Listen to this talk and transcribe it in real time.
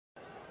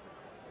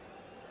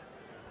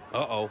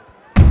Uh-oh.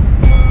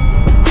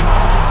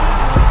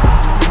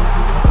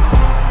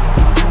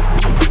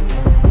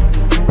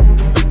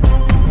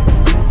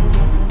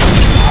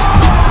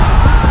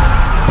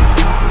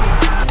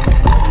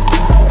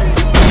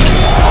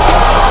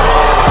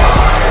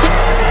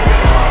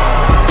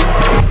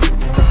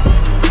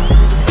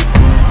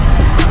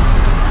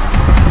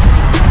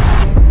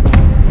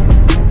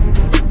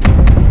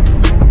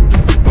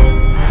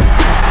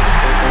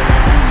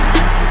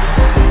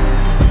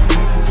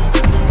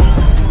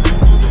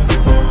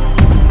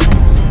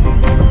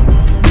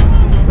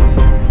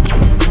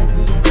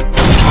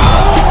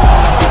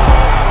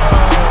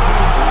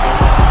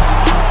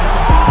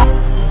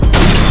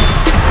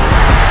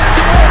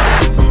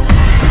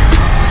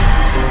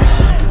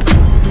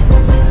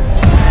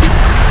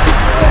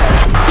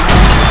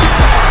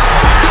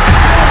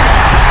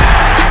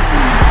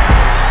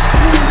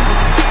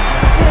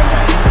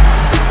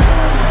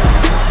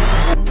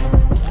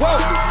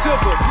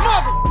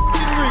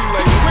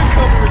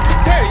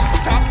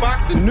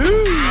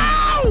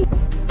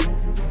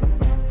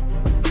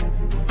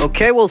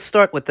 Okay, we'll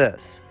start with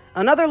this.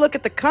 Another look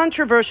at the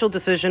controversial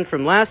decision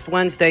from last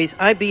Wednesday's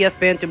IBF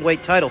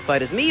bantamweight title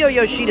fight as Miyo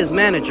Yoshida's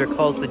manager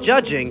calls the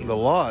judging, the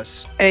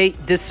loss, a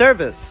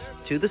disservice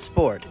to the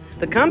sport.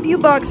 The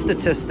CompuBox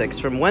statistics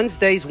from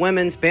Wednesday's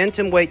women's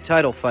bantamweight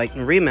title fight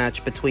and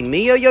rematch between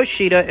Miyo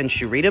Yoshida and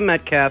Sharita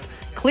Metcalf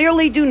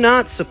clearly do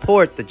not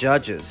support the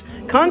judges.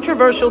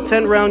 Controversial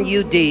 10-round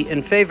UD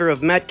in favor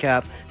of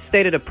Metcalf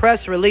stated a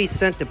press release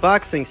sent to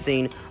Boxing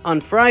Scene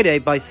on Friday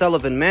by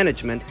Sullivan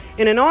Management.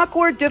 In an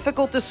awkward,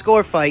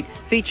 difficult-to-score fight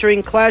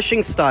featuring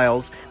clashing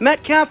styles,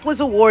 Metcalf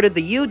was awarded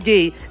the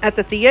UD at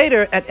the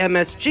theater at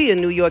MSG in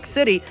New York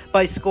City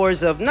by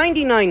scores of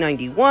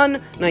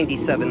 99-91,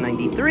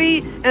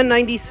 97-93, and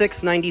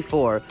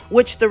 96-94,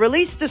 which the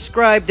release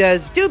described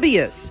as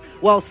dubious,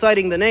 while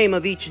citing the name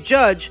of each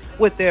judge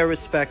with their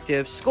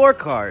respective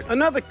scorecard.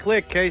 Another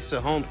clear case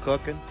of home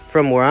cooking.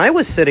 From where I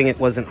was sitting, it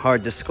wasn't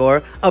hard to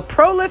score. A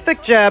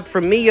prolific jab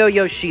from Miyo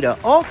Yoshida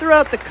all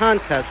throughout the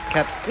contest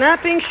kept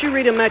snapping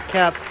Sharita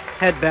Metcalf's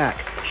head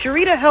back.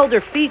 Sharita held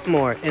her feet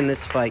more in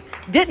this fight,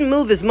 didn't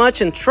move as much,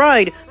 and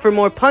tried for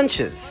more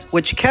punches,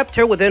 which kept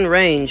her within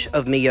range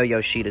of Miyo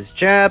Yoshida's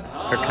jab,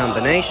 her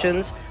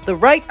combinations. The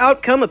right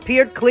outcome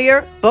appeared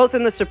clear, both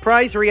in the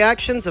surprise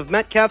reactions of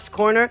Metcalf's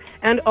corner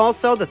and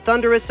also the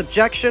thunderous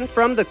objection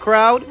from the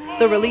crowd.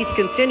 The release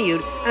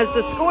continued. As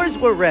the scores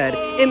were read,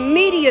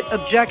 immediate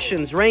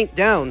objections rained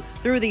down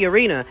through the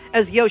arena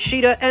as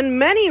Yoshida and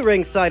many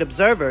ringside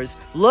observers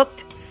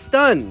looked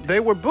stunned. They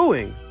were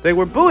booing. They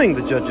were booing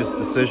the judge's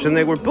decision.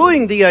 They were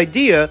booing the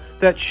idea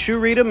that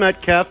Sharita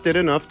Metcalf did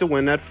enough to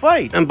win that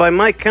fight. And by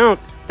my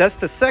count, that's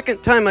the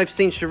second time I've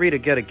seen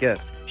Sharita get a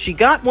gift. She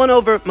got one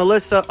over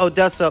Melissa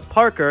Odessa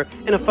Parker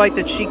in a fight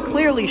that she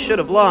clearly should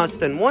have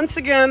lost, and once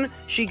again,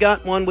 she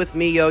got one with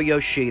Miyo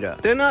Yoshida.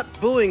 They're not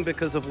booing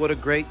because of what a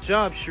great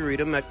job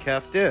Sharita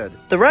Metcalf did.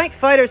 The right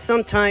fighter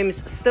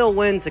sometimes still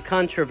wins a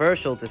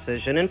controversial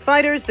decision, and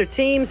fighters, their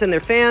teams, and their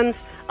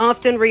fans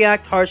often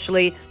react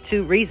harshly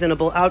to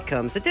reasonable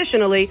outcomes.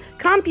 Additionally,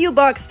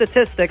 CompuBox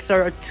statistics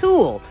are a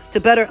tool to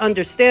better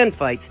understand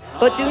fights,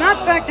 but do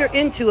not factor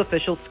into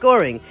official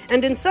scoring,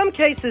 and in some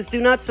cases do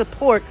not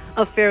support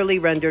a fairly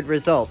rendered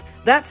result.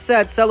 That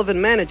said, Sullivan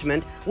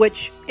Management,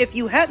 which, if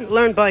you hadn't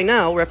learned by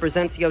now,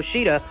 represents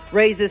Yoshida,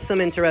 raises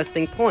some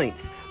interesting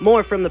points.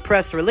 More from the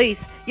press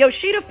release,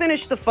 Yoshida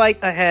finished the fight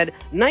ahead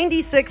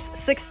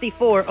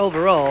 96-64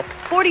 overall,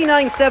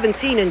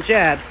 49-17 in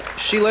jabs.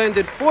 She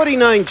landed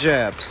 49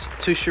 jabs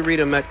to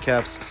Sharita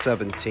Metcalf's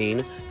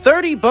 17,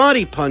 30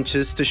 body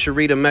punches to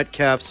Sharita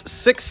Metcalf's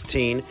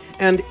 16,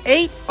 and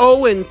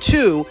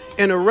 8-0-2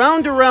 in a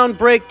round-around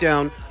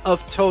breakdown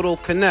of total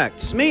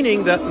connects,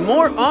 meaning that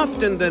more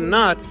often than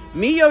not,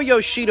 Miyo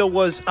Yoshida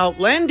was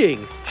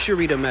outlanding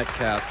Sharita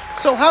Metcalf.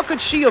 So how could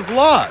she have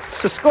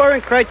lost? The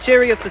scoring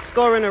criteria for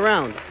scoring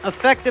around.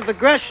 Effective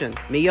aggression.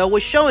 Miyo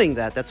was showing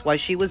that. That's why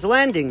she was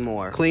landing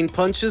more. Clean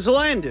punches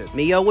landed.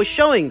 Miyo was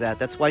showing that.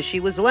 That's why she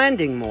was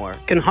landing more.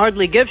 Can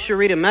hardly give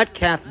Sharita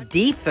Metcalf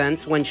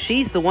defense when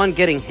she's the one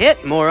getting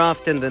hit more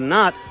often than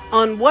not.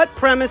 On what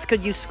premise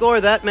could you score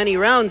that many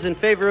rounds in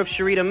favor of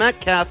Sharita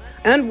Metcalf?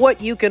 And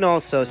what you can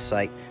also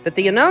cite, that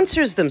the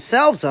announcers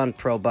themselves on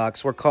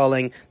ProBox were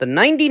calling the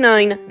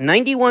 99-91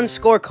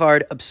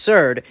 scorecard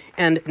absurd,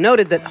 and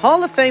noted that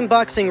Hall of Fame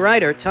boxing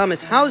writer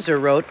Thomas Hauser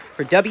wrote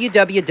for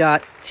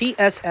www.tssibtv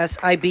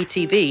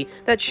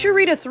that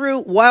Sharita threw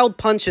wild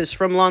punches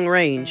from long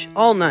range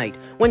all night.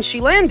 When she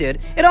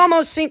landed, it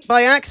almost seemed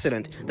by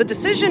accident. The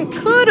decision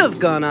could have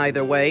gone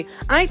either way.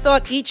 I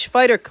thought each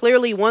fighter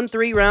clearly won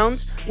 3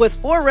 rounds, with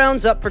 4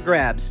 rounds up for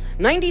grabs.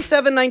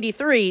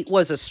 97-93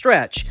 was a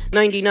stretch.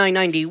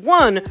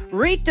 99-91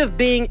 reeked of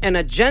being an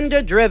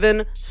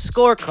agenda-driven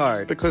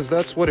scorecard. Because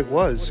that's what it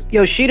was.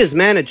 Yoshida's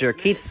manager,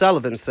 Keith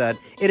Sullivan, said,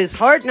 "It is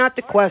hard not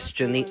to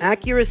question the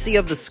accuracy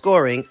of the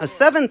scoring. A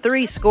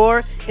 7-3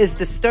 score is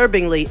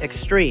disturbingly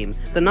extreme.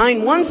 The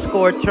 9-1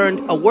 score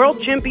turned a world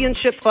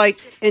championship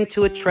fight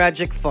into a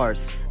tragic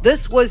farce.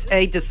 This was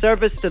a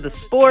disservice to the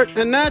sport.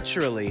 And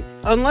naturally,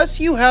 unless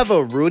you have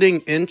a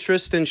rooting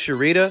interest in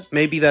Sharita,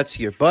 maybe that's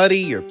your buddy,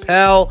 your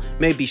pal,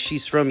 maybe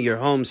she's from your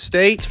home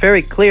state, It's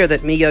very clear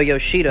that Miyo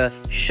Yoshida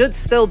should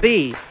still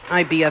be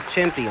IBF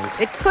champion.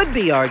 It could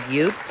be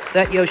argued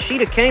that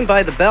Yoshida came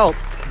by the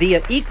belt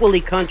via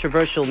equally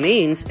controversial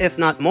means, if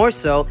not more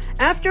so.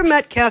 After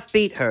Metcalf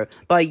beat her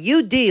by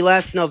UD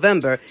last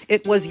November,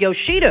 it was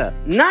Yoshida,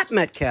 not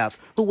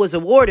Metcalf, who was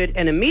awarded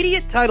an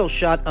immediate title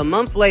shot a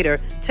month later,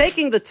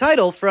 taking the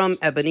title from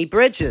Ebony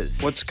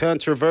Bridges. What's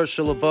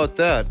controversial about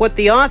that? What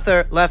the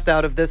author left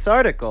out of this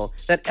article,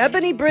 that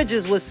Ebony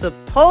Bridges was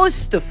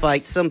supposed to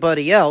fight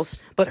somebody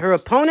else, but her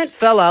opponent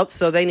fell out,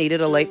 so they needed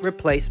a late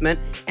replacement.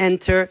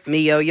 Enter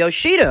Miyo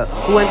Yoshida,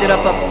 who ended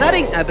up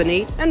upsetting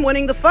Ebony and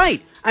winning the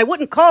fight. I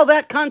wouldn't call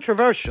that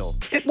controversial.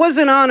 It was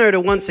an honor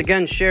to once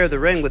again share the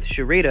ring with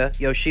Sharita,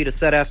 Yoshida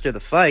said after the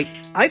fight.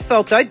 I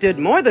felt I did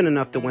more than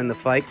enough to win the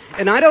fight,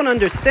 and I don't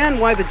understand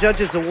why the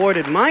judges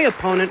awarded my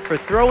opponent for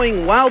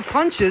throwing wild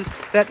punches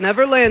that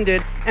never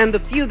landed, and the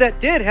few that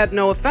did had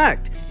no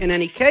effect. In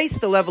any case,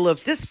 the level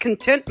of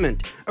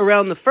discontentment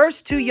around the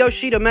first two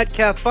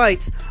Yoshida-Metcalf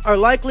fights are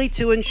likely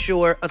to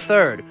ensure a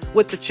third,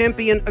 with the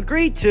champion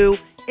agreed to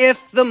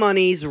if the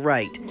money's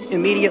right.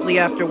 Immediately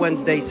after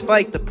Wednesday's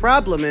fight, the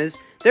problem is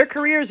their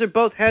careers are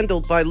both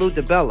handled by Lou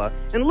DiBella,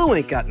 and Lou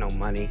ain't got no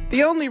money.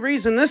 The only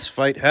reason this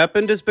fight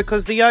happened is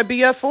because the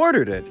IBF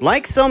ordered it.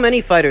 Like so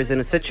many fighters in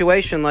a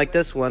situation like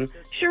this one,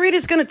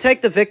 Sharita's gonna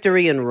take the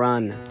victory and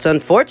run. It's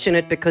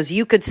unfortunate because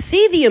you could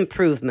see the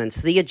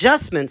improvements, the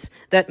adjustments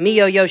that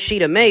Miyo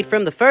Yoshida made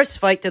from the first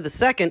fight to the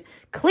second,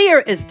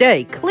 clear as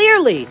day,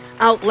 clearly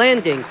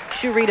outlanding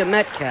Sharita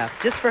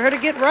Metcalf, just for her to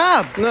get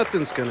robbed.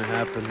 Nothing's gonna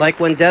happen. Like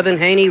when Devin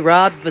Haney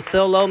robbed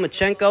Vasyl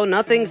Lomachenko,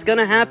 nothing's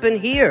gonna happen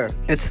here.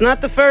 It's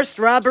not the first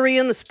robbery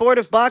in the sport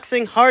of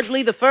boxing,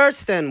 hardly the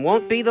first, and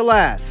won't be the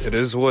last. It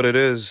is what it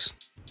is.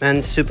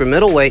 Men's super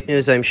middleweight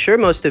news. I'm sure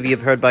most of you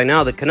have heard by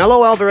now that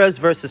Canelo Alvarez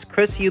versus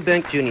Chris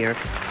Eubank Jr.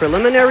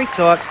 preliminary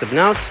talks have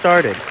now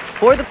started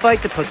for the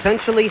fight to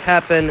potentially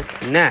happen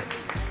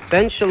next.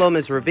 Ben Shalom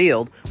has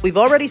revealed we've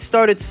already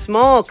started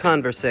small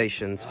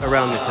conversations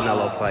around the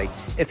Canelo fight.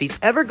 If he's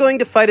ever going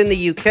to fight in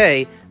the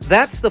UK,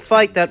 that's the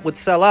fight that would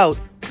sell out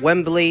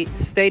Wembley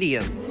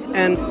Stadium.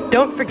 And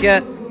don't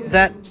forget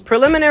that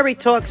preliminary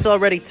talks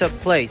already took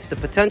place to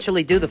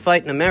potentially do the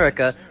fight in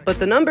America, but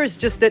the numbers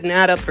just didn't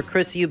add up for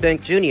Chris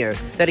Eubank Jr.,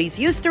 that he's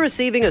used to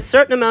receiving a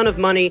certain amount of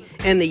money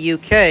in the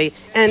UK,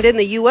 and in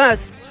the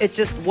US, it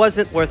just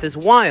wasn't worth his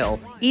while,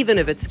 even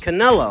if it's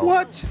Canelo.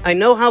 What? I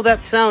know how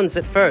that sounds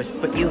at first,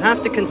 but you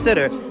have to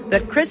consider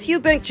that Chris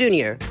Eubank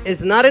Jr.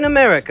 is not in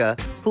America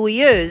who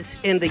he is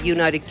in the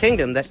United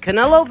Kingdom, that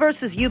Canelo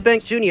versus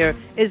Eubank Jr.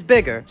 is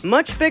bigger,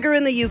 much bigger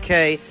in the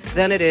UK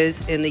than it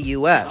is in the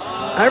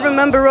US. I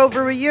remember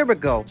over a year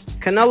ago,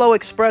 Canelo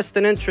expressed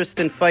an interest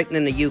in fighting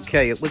in the UK.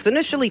 It was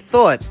initially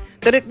thought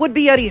that it would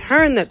be Eddie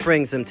Hearn that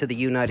brings him to the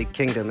United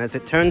Kingdom. As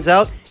it turns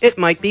out, it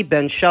might be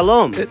Ben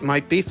Shalom. It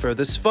might be for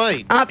this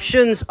fight.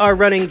 Options are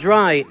running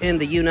dry in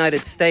the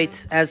United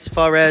States as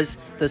far as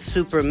the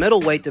super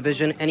middleweight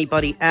division.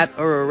 Anybody at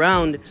or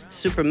around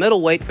super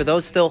middleweight, for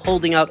those still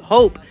holding out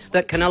hope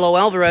that Canelo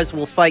Alvarez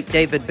will fight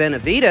David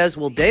Benavidez,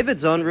 well,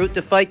 David's en route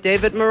to fight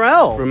David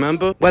Morrell.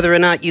 Remember? Whether or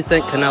not you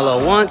think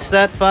Canelo wants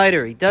that fight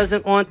or he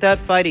doesn't want that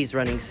fight, he's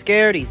running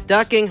scared, he's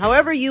ducking,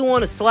 however you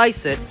want to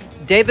slice it,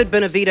 David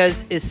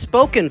Benavidez is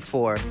spoken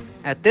for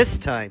at this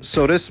time.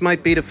 So this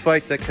might be the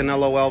fight that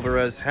Canelo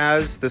Alvarez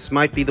has. This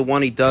might be the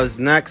one he does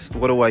next.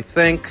 What do I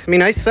think? I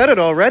mean, I said it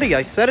already.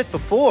 I said it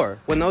before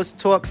when those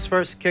talks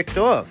first kicked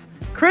off.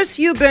 Chris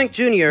Eubank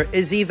Jr.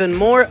 is even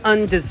more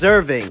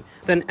undeserving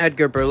than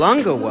Edgar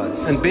Berlanga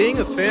was. And being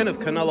a fan of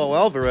Canelo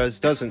Alvarez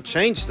doesn't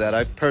change that.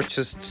 I've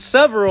purchased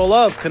several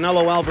of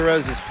Canelo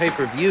Alvarez's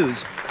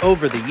pay-per-views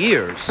over the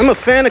years. I'm a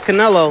fan of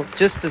Canelo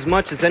just as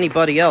much as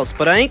anybody else,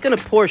 but I ain't gonna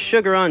pour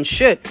sugar on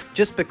shit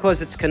just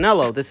because it's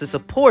Canelo. This is a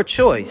poor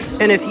choice.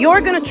 And if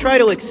you're gonna try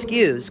to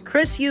excuse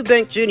Chris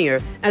Eubank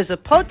Jr. as a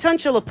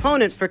potential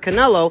opponent for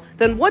Canelo,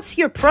 then what's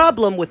your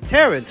problem with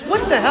Terrence?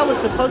 What the hell is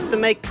supposed to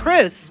make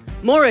Chris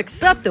more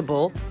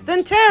acceptable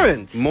than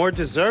Terrence? More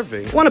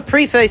deserving. I want to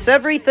preface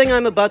everything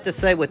I'm about to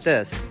say with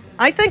this.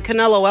 I think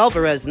Canelo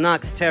Alvarez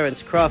knocks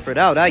Terrence Crawford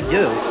out. I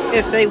do.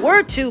 If they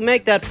were to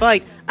make that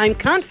fight, I'm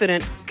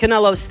confident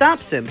Canelo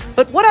stops him.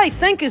 But what I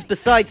think is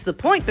besides the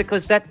point,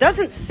 because that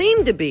doesn't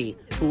seem to be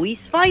who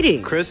he's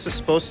fighting. Chris is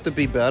supposed to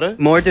be better?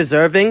 More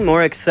deserving,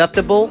 more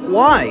acceptable?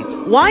 Why?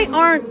 Why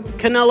aren't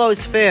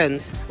Canelo's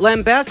fans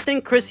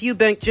lambasting Chris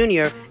Eubank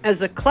Jr.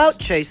 as a clout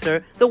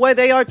chaser the way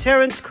they are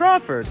Terrence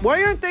Crawford?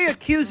 Why aren't they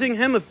accusing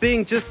him of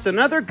being just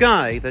another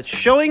guy that's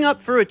showing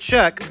up for a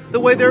check the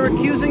way they're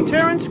accusing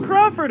Terrence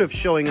Crawford of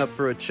showing up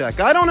for a check?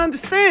 I don't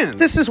understand.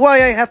 This is why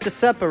I have to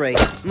separate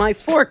my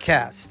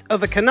forecast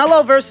of a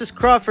Canelo versus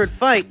Crawford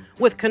fight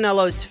with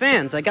Canelo's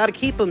fans. I gotta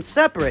keep them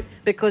separate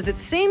because it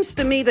seems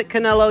to me that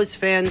Canelo's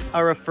fans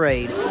are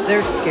afraid.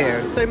 They're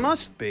scared. They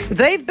must be.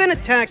 They've been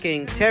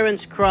attacking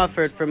Terrence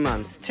Crawford for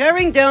months,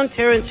 tearing down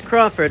Terrence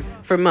Crawford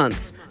for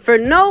months, for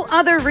no no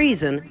other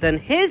reason than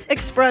his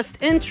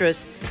expressed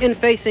interest in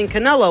facing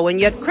Canelo,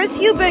 and yet Chris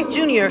Eubank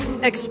Jr.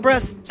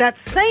 expressed that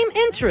same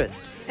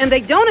interest, and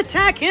they don't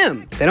attack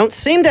him. They don't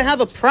seem to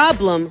have a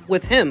problem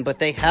with him, but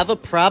they have a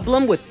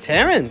problem with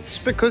Terence.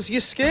 It's because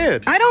you're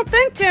scared. I don't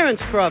think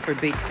Terence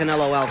Crawford beats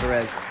Canelo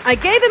Alvarez. I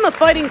gave him a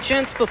fighting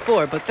chance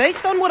before, but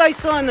based on what I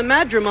saw in the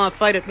Madrimov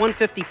fight at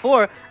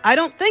 154, I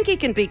don't think he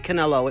can beat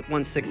Canelo at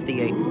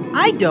 168.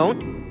 I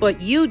don't,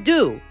 but you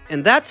do,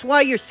 and that's why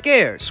you're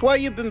scared. That's why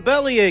you've been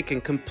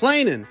bellyaching,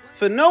 complaining.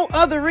 For no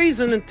other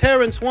reason than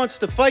Terence wants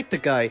to fight the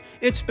guy.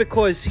 It's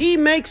because he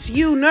makes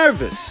you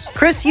nervous.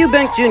 Chris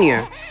Eubank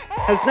Jr.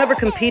 has never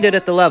competed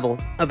at the level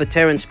of a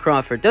Terence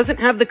Crawford, doesn't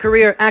have the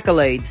career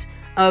accolades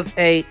of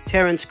a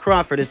Terence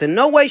Crawford, is in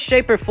no way,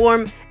 shape, or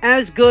form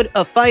as good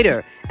a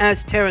fighter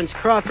as Terence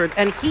Crawford,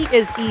 and he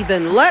is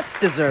even less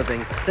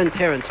deserving than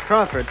Terence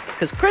Crawford,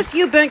 because Chris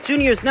Eubank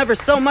Jr. has never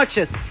so much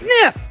as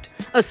sniffed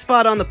a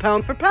spot on the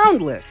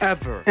pound-for-pound list.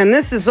 Ever. And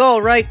this is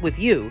all right with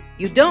you.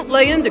 You don't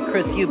lay into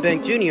Chris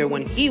Eubank Jr.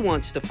 when he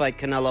wants to fight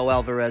Canelo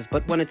Alvarez,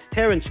 but when it's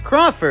Terence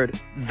Crawford,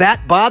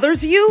 that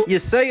bothers you? You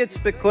say it's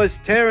because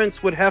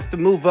Terence would have to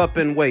move up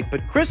in weight,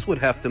 but Chris would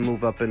have to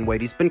move up in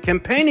weight. He's been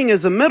campaigning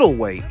as a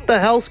middleweight. What the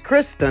hell's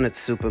Chris done at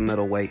super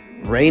middleweight?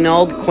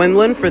 Reynald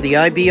Quinlan for the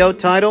IBO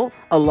title?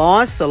 A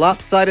loss, a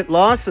lopsided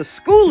loss, a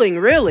schooling,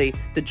 really,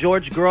 to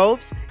George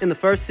Groves in the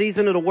first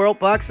season of the World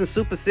Boxing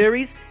Super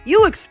Series?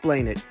 You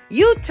explain it.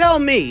 You tell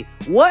me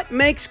what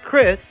makes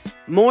Chris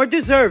more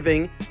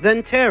deserving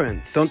than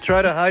Terence. Don't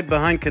try to hide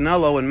behind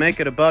Canelo and make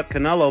it about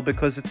Canelo,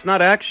 because it's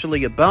not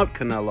actually about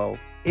Canelo.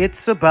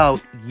 It's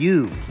about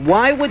you.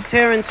 Why would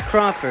Terence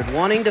Crawford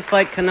wanting to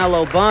fight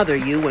Canelo bother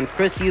you when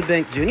Chris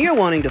Eubank Jr.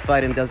 wanting to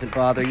fight him doesn't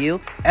bother you?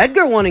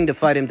 Edgar wanting to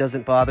fight him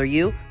doesn't bother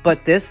you,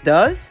 but this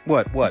does?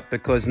 What?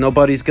 Because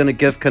nobody's gonna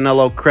give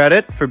Canelo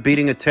credit for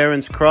beating a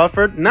Terence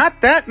Crawford?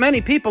 Not that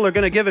many people are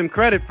gonna give him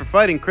credit for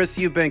fighting Chris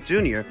Eubank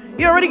Jr.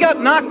 He already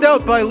got knocked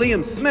out by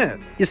Liam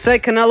Smith. You say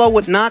Canelo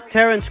would knock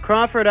Terence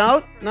Crawford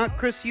out? Not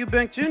Chris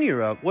Eubank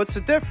Jr. out. What's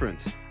the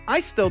difference? I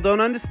still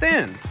don't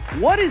understand.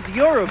 What is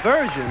your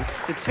aversion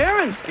to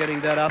Terence getting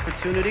that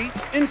opportunity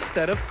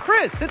instead of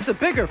Chris? It's a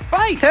bigger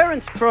fight.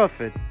 Terence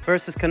Crawford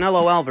versus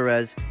Canelo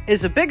Alvarez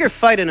is a bigger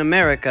fight in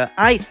America,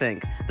 I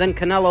think, than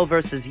Canelo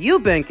versus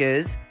Eubank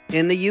is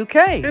in the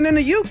UK. And in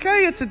the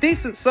UK, it's a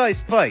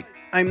decent-sized fight.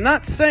 I'm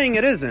not saying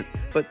it isn't,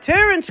 but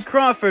Terence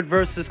Crawford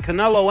versus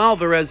Canelo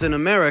Alvarez in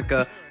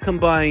America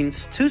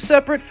combines two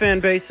separate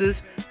fan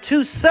bases,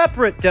 two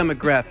separate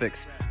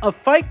demographics. A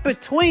fight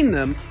between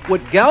them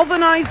would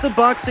galvanize the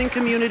boxing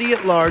community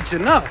at large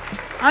enough,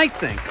 I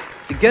think,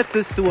 to get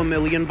this to 1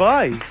 million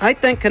buys. I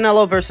think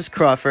Canelo versus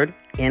Crawford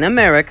in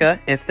America,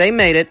 if they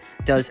made it,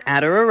 does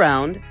at or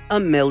around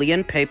 1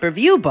 million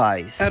pay-per-view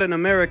buys. At an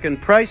American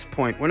price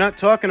point, we're not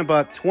talking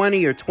about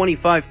 20 or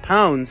 25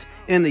 pounds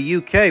in the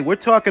UK. We're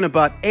talking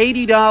about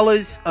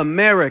 $80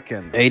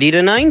 American. 80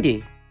 to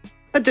 90.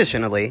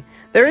 Additionally,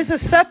 there is a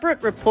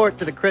separate report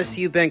to the Chris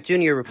Eubank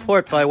Jr.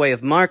 report by way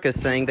of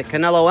Marcus saying that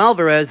Canelo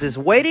Alvarez is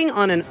waiting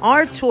on an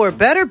Artur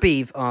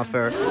Beterbiev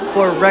offer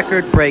for a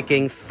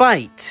record-breaking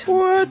fight.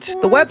 What?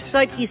 The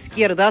website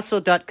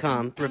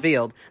Izquierdazo.com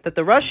revealed that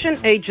the Russian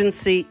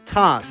agency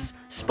TASS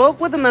spoke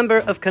with a member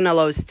of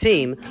Canelo's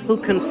team who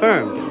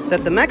confirmed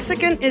that the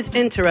Mexican is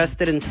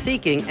interested in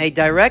seeking a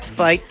direct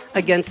fight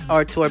against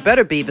Artur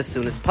Beterbiev as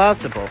soon as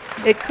possible.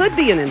 It could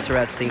be an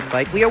interesting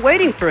fight. We are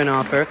waiting for an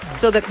offer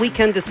so that we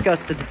can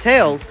discuss the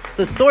details,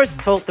 the source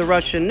told the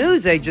Russian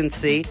news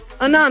agency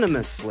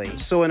anonymously.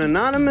 So an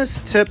anonymous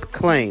tip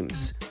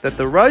claims that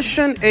the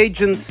Russian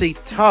agency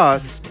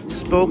TASS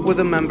spoke with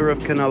a member of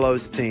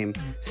Canelo's team.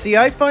 See,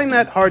 I find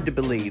that hard to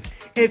believe.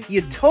 If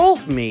you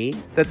told me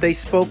that they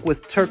spoke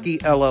with Turkey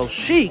LL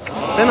Sheikh,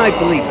 then I'd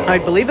believe it.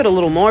 I'd believe it a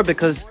little more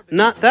because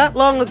not that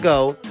long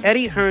ago,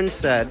 Eddie Hearn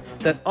said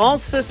that all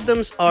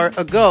systems are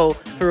a go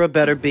for a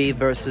Beterbiev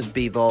versus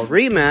Bivol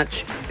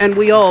rematch, and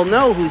we all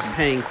know who's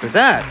paying for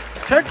that.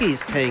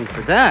 Turkey's paying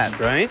for that,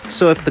 right?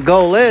 So if the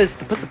goal is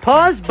to put the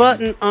pause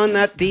button on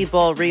that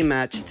Bivol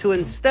rematch to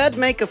instead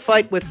make a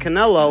fight with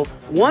Canelo,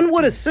 one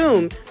would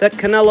assume that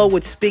Canelo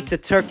would speak to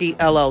Turkey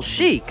LL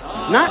Sheikh,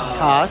 not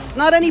TASS,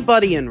 not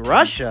anybody in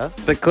Russia,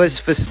 because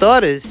for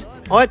starters,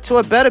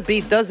 Artur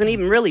Beterbiev doesn't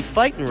even really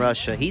fight in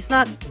Russia. He's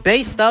not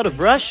based out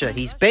of Russia.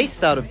 He's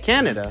based out of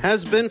Canada.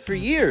 Has been for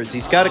years.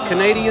 He's got a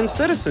Canadian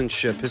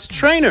citizenship. His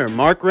trainer,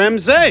 Mark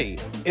Ramsey,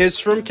 is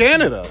from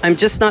Canada. I'm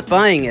just not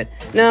buying it.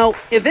 Now,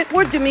 if it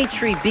were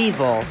Dmitry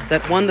Bivol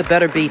that won the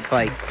Beterbiev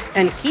fight,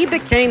 and he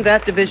became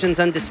that division's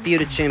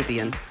undisputed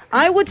champion,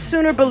 I would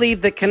sooner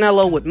believe that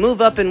Canelo would move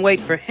up in weight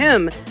for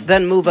him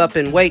than move up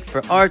in weight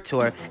for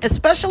Artur,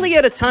 especially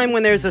at a time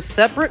when there's a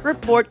separate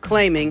report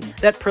claiming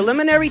that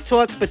preliminary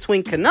talks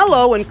between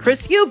Canelo and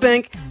Chris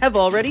Eubank have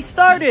already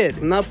started.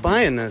 I'm not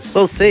buying this.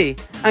 We'll see.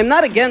 I'm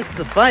not against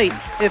the fight.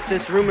 If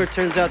this rumor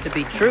turns out to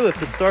be true, if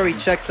the story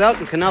checks out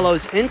and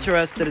Canelo's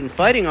interested in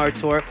fighting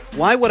Artur,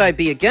 why would I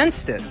be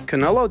against it?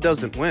 Canelo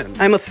doesn't win.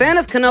 I'm a fan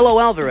of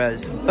Canelo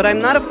Alvarez, but I'm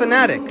not a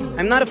fanatic.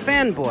 I'm not a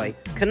fanboy.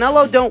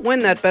 Canelo don't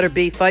win that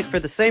Beterbiev fight for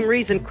the same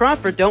reason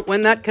Crawford don't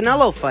win that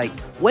Canelo fight.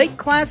 Weight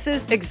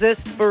classes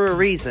exist for a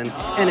reason,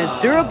 and as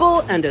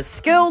durable and as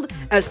skilled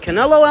as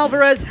Canelo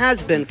Alvarez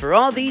has been for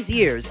all these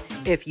years,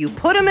 if you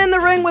put him in the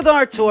ring with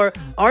Artur,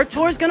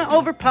 Artur's gonna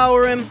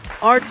overpower him,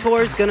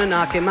 Artur's gonna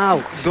knock him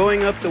out.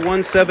 Going up to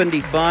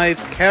 175,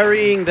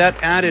 carrying that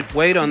added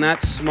weight on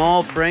that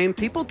small frame,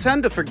 people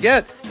tend to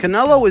forget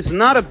Canelo is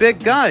not a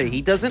big guy.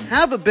 He doesn't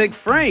have a big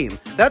frame.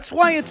 That's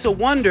why it's a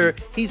wonder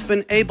he's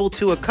been able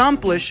to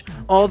accomplish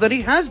all that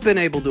he has been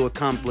able to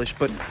accomplish.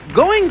 But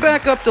going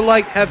back up to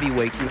light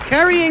heavyweight and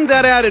carrying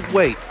that added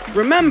weight,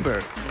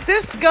 remember,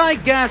 this guy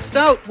gassed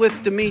out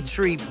with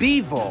Dimitri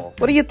Bivol.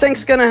 What do you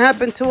think's gonna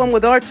happen to him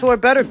with Artur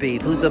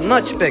Beterbiev, who's a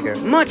much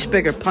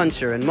bigger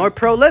puncher and more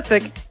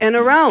prolific and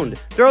around,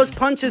 throws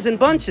punches in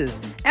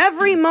bunches.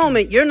 Every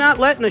moment you're not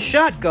letting a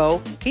shot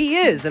go, he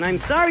is, and I'm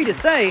sorry to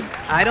say,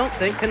 I don't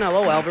think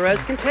Canelo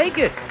Alvarez can take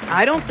it.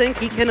 I don't think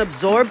he can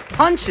absorb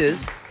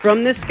punches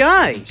from this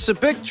guy. It's a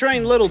big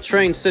train, little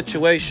train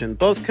situation.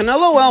 Both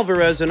Canelo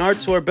Alvarez and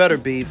Artur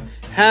Beterbiev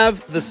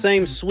have the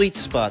same sweet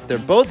spot. They're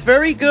both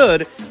very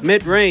good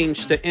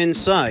mid-range to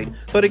inside.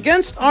 But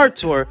against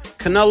Artur,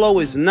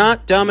 Canelo is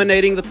not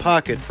dominating the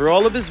pocket for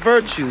all of his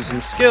virtues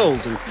and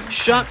skills and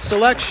shot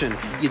selection.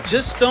 You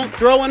just don't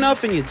throw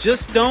enough and you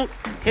just don't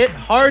hit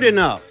hard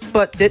enough.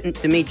 But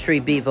didn't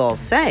Dimitri Bivol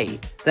say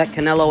that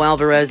Canelo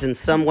Alvarez in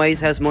some ways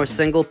has more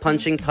single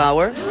punching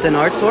power than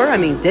Artur? I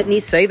mean, didn't he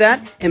say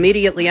that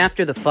immediately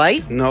after the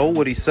fight? No,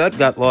 what he said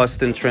got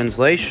lost in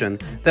translation.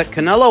 That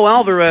Canelo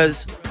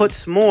Alvarez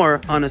puts more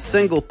on a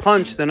single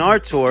punch than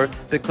Artur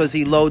because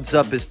he loads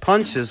up his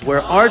punches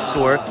where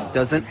Artur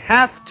doesn't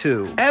have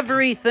to.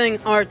 Everything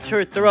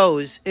Artur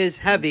throws is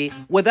heavy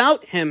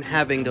without him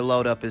having to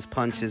load up his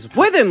punches.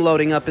 With him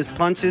loading up his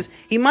punches,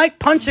 he might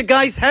punch a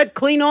guy's head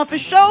clean off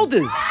his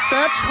shoulders.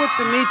 That's what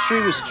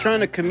Dimitri was trying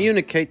to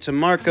communicate to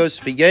Marcos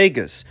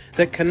Villegas,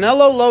 that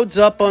Canelo loads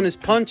up on his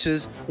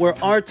punches where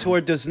Artur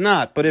does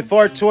not. But if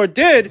Artur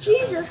did...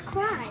 Jesus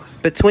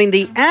Christ. Between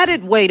the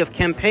added weight of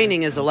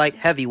campaigning as a light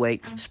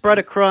heavyweight spread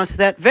across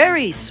that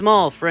very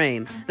small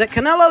frame, that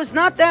Canelo's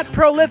not that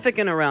prolific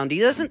and around. He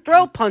doesn't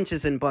throw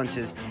punches in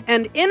bunches.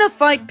 And in a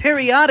fight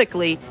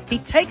periodically, he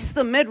takes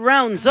the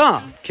mid-rounds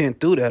off. Can't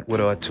do that with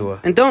Artur.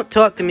 And don't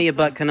talk to me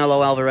about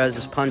Canelo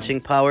Alvarez's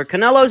punching power.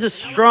 Canelo's a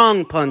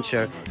strong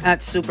puncher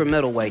at super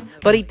middleweight,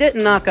 but he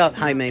didn't knock out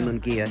Jaime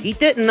Munguia. He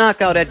didn't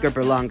knock out Edgar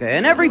Berlanga,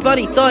 and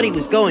everybody thought he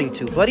was going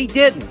to, but he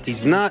didn't.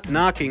 He's not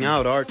knocking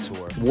out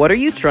Artur. What are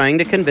you trying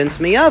to convince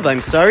me of?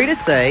 I'm sorry to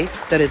say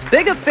that as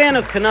big a fan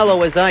of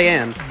Canelo as I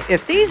am,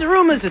 if these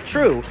rumors are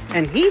true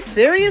and he's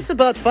serious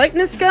about fighting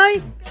this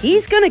guy,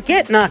 he's gonna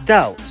get knocked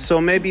out.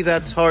 So maybe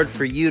that's hard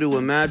for you to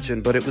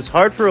imagine, but it was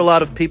hard for a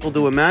lot of people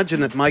to imagine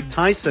that Mike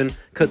Tyson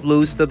could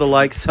lose to the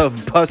likes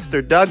of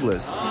Buster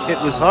Douglas.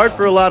 It was hard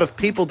for a lot of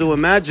people to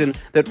imagine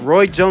that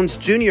Roy Jones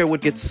Jr.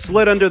 would get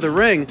slid under the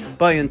ring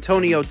by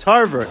Antonio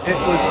Tarver. It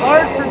was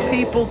hard for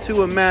people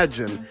to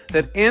imagine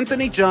that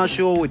Anthony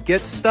Joshua would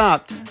get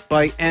stopped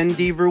by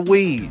Andy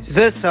Ruiz.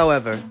 This,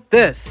 however,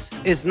 this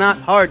is not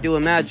hard to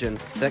imagine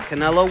that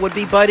Canelo would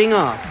be biting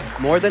off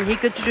more than he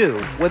could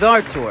chew with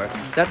Artur.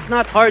 That's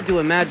not hard to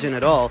imagine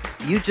at all.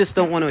 You just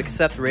don't want to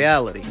accept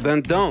reality.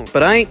 Then don't.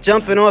 But I ain't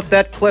jumping off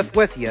that cliff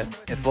with you.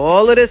 If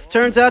all of this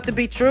turns out to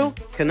be true,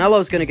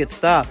 Canelo's gonna get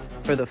stopped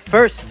for the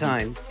first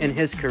time in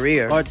his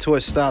career.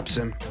 Artur stops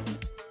him.